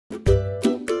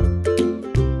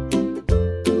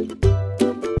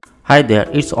Hi there,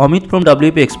 it's Amit from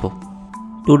WP Expo.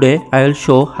 Today I will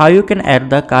show how you can add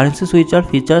the currency switcher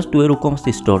features to your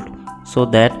WooCommerce store so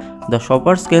that the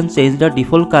shoppers can change the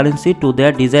default currency to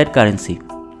their desired currency.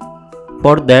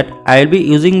 For that, I will be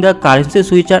using the currency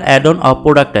switcher add-on of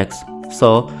ProductX.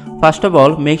 So first of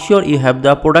all, make sure you have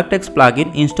the ProductX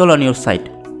plugin installed on your site.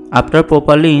 After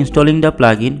properly installing the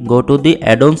plugin, go to the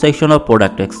add-on section of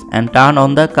ProductX and turn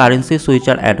on the currency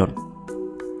switcher add-on.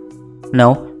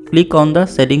 Now click on the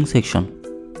settings section.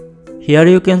 Here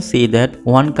you can see that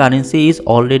one currency is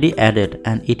already added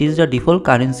and it is the default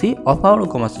currency of our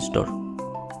WooCommerce store.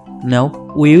 Now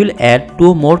we will add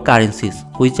two more currencies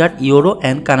which are Euro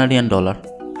and Canadian dollar.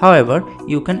 However,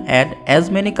 you can add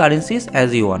as many currencies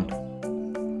as you want.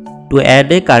 To add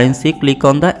a currency, click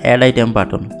on the add item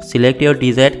button. Select your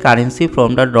desired currency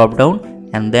from the drop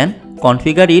down and then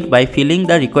configure it by filling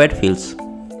the required fields.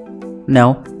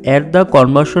 Now add the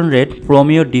conversion rate from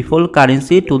your default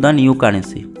currency to the new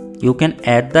currency. You can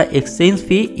add the exchange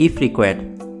fee if required.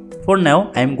 For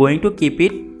now, I am going to keep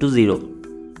it to 0.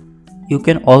 You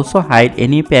can also hide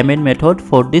any payment method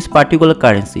for this particular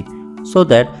currency so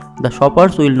that the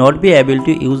shoppers will not be able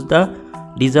to use the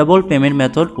disabled payment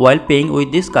method while paying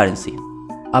with this currency.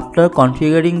 After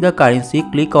configuring the currency,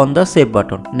 click on the save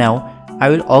button. Now I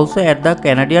will also add the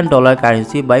Canadian dollar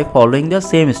currency by following the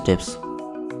same steps.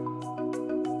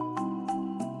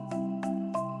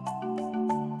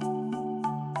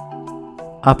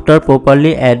 After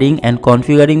properly adding and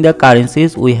configuring the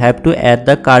currencies, we have to add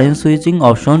the currency switching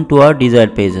option to our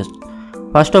desired pages.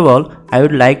 First of all, I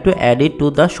would like to add it to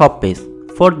the shop page.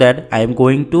 For that, I am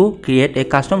going to create a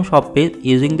custom shop page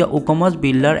using the WooCommerce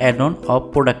Builder add-on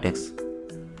of ProductX.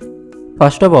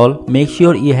 First of all, make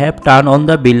sure you have turned on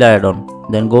the Builder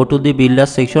add-on. Then go to the Builder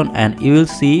section and you will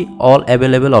see all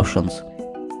available options.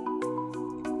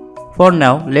 For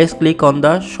now, let's click on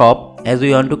the shop as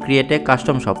we want to create a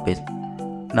custom shop page.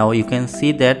 Now you can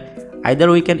see that either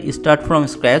we can start from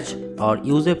scratch or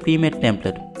use a pre-made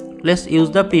template. Let's use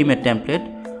the pre-made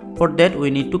template. For that,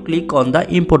 we need to click on the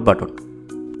import button.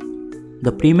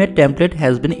 The pre-made template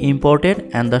has been imported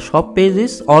and the shop page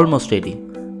is almost ready.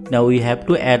 Now we have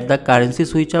to add the currency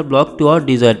switcher block to our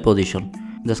desired position.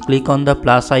 Just click on the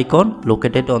plus icon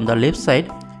located on the left side,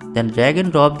 then drag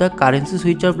and drop the currency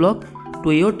switcher block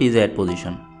to your desired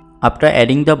position. After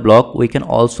adding the block, we can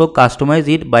also customize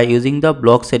it by using the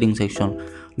block setting section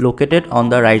located on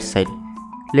the right side.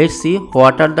 Let's see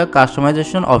what are the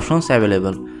customization options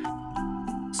available.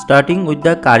 Starting with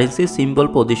the currency symbol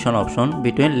position option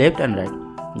between left and right.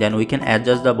 Then we can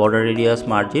adjust the border radius,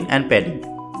 margin and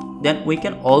padding. Then we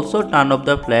can also turn off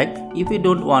the flag if we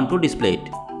don't want to display it.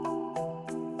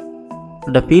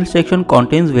 The field section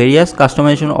contains various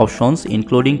customization options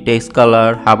including text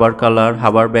color,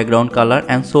 hover background color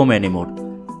and so many more.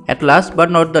 At last but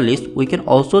not the least, we can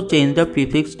also change the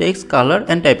prefix text color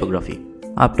and typography.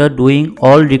 After doing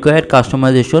all required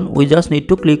customization, we just need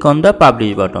to click on the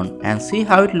publish button and see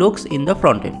how it looks in the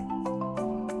front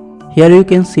end. Here you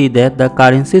can see that the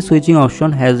currency switching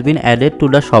option has been added to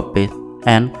the shop page,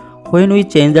 and when we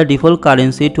change the default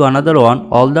currency to another one,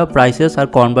 all the prices are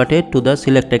converted to the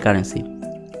selected currency.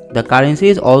 The currency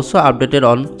is also updated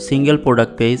on single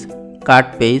product page,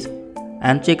 cart page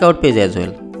and checkout page as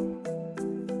well.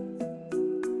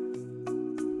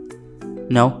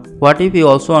 Now, what if you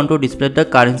also want to display the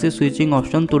currency switching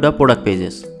option to the product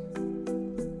pages?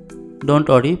 Don't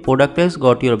worry, ProductX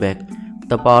got your back.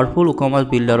 The powerful WooCommerce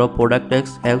builder of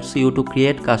ProductX helps you to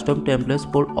create custom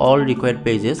templates for all required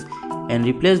pages and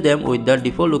replace them with the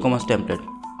default WooCommerce template.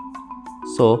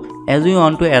 So, as we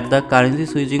want to add the currency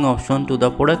switching option to the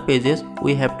product pages,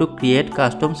 we have to create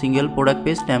custom single product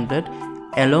page template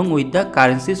along with the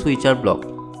currency switcher block.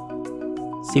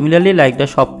 Similarly, like the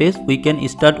shop page, we can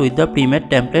start with the pre-made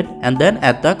template and then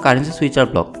add the currency switcher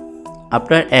block.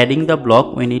 After adding the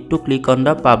block, we need to click on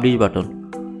the publish button.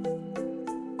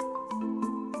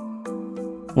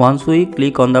 Once we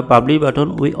click on the publish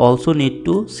button, we also need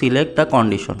to select the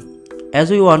condition. As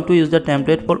we want to use the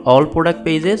template for all product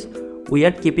pages, we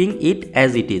are keeping it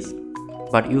as it is.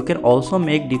 But you can also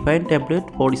make defined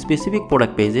template for specific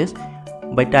product pages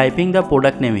by typing the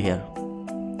product name here.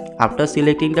 After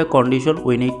selecting the condition,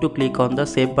 we need to click on the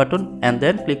save button and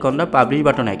then click on the publish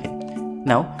button again.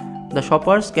 Now, the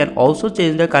shoppers can also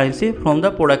change the currency from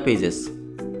the product pages.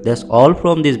 That's all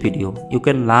from this video. You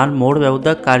can learn more about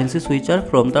the currency switcher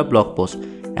from the blog post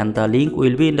and the link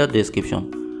will be in the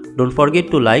description. Don't forget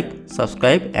to like,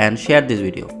 subscribe and share this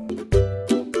video.